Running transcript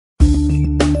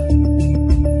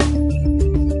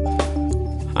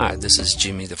This is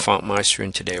Jimmy the Font Meister,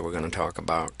 and today we're going to talk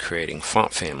about creating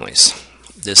font families.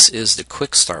 This is the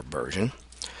Quick Start version,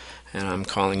 and I'm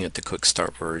calling it the Quick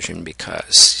Start version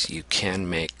because you can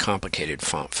make complicated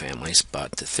font families,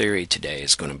 but the theory today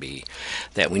is going to be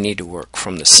that we need to work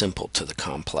from the simple to the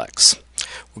complex.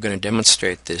 We're going to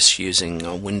demonstrate this using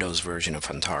a Windows version of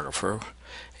Fontographer,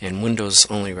 and Windows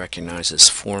only recognizes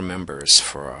 4 members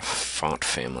for a font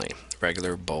family: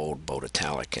 regular, bold, bold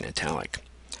italic, and italic.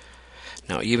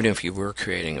 Now, even if you were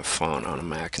creating a font on a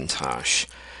Macintosh,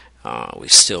 we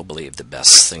still believe the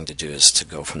best thing to do is to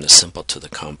go from the simple to the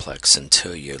complex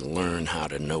until you learn how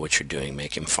to know what you're doing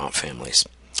making font families.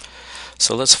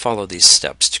 So let's follow these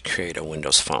steps to create a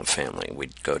Windows font family.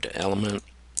 We'd go to Element,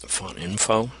 Font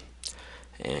Info,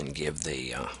 and give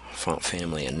the font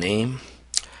family a name,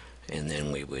 and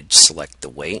then we would select the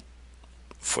weight.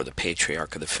 For the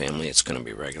patriarch of the family, it's going to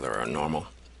be regular or normal.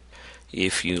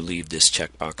 If you leave this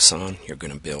checkbox on, you're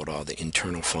going to build all the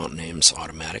internal font names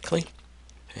automatically.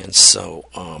 And so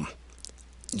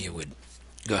you would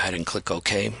go ahead and click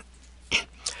OK,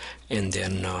 and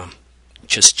then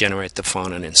just generate the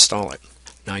font and install it.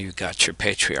 Now you've got your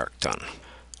patriarch done.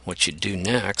 What you do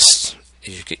next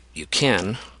is you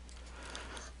can,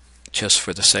 just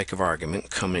for the sake of argument,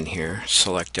 come in here,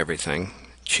 select everything,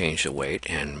 change the weight,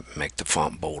 and make the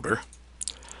font bolder,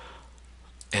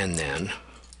 and then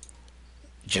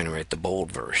generate the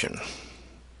bold version.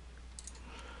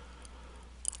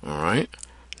 Alright,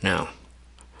 now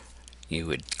you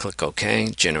would click OK,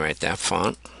 generate that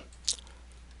font.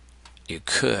 You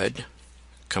could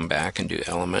come back and do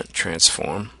Element,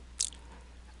 Transform,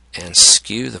 and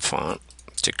skew the font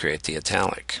to create the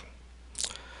italic.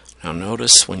 Now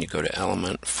notice when you go to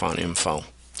Element, Font Info,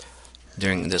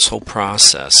 during this whole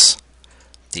process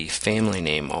the family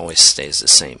name always stays the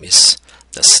same. It's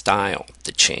the style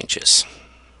that changes.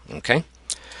 Okay,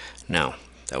 now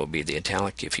that would be the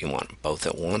italic. If you want both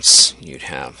at once, you'd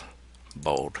have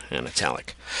bold and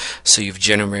italic. So you've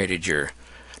generated your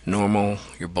normal,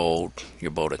 your bold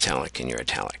italic, and your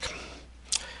italic.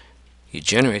 You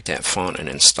generate that font and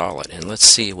install it, and let's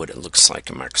see what it looks like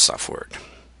in Microsoft Word.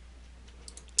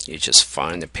 You just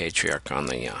find the patriarch on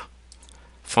the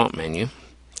font menu,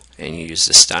 and you use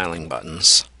the styling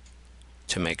buttons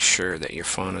to make sure that your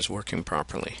font is working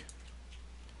properly.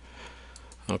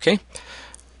 Okay,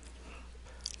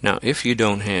 now if you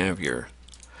don't have your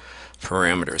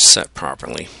parameters set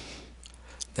properly,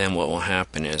 then what will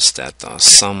happen is that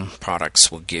some products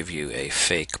will give you a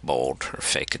fake bold or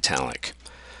fake italic.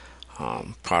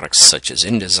 Products such as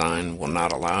InDesign will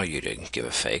not allow you to give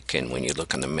a fake, and when you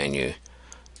look on the menu,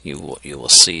 you will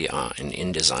see in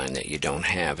InDesign that you don't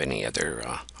have any other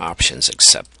options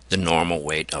except the normal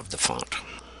weight of the font.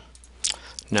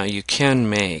 Now you can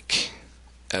make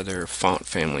other font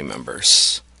family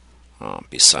members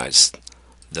besides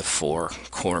the 4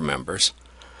 core members,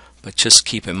 but just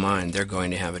keep in mind they're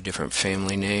going to have a different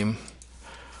family name,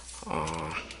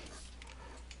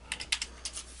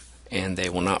 and they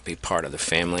will not be part of the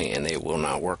family, and they will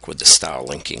not work with the style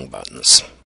linking buttons.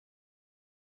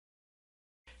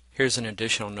 Here's an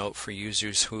additional note for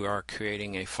users who are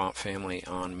creating a font family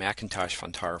on Macintosh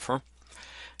Fontographer.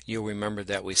 You'll remember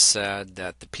that we said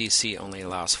that the PC only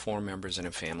allows 4 members in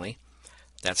a family.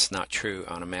 That's not true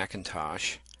on a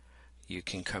Macintosh. You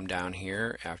can come down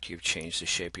here after you've changed the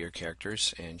shape of your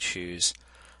characters and choose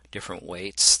different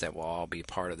weights that will all be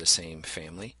part of the same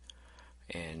family,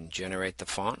 and generate the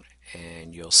font,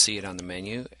 and you'll see it on the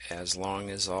menu as long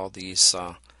as all these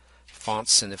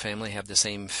fonts in the family have the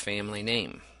same family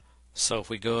name. So if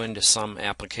we go into some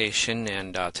application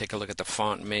and take a look at the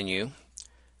font menu,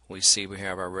 we see we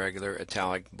have our regular,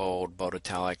 italic, bold, bold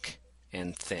italic,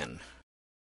 and thin.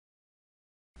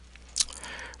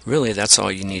 Really, that's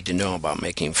all you need to know about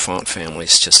making font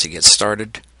families just to get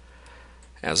started.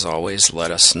 As always,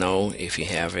 let us know if you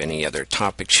have any other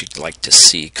topics you'd like to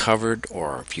see covered,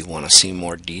 or if you want to see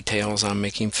more details on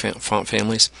making font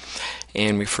families,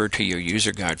 and refer to your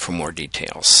user guide for more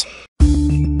details.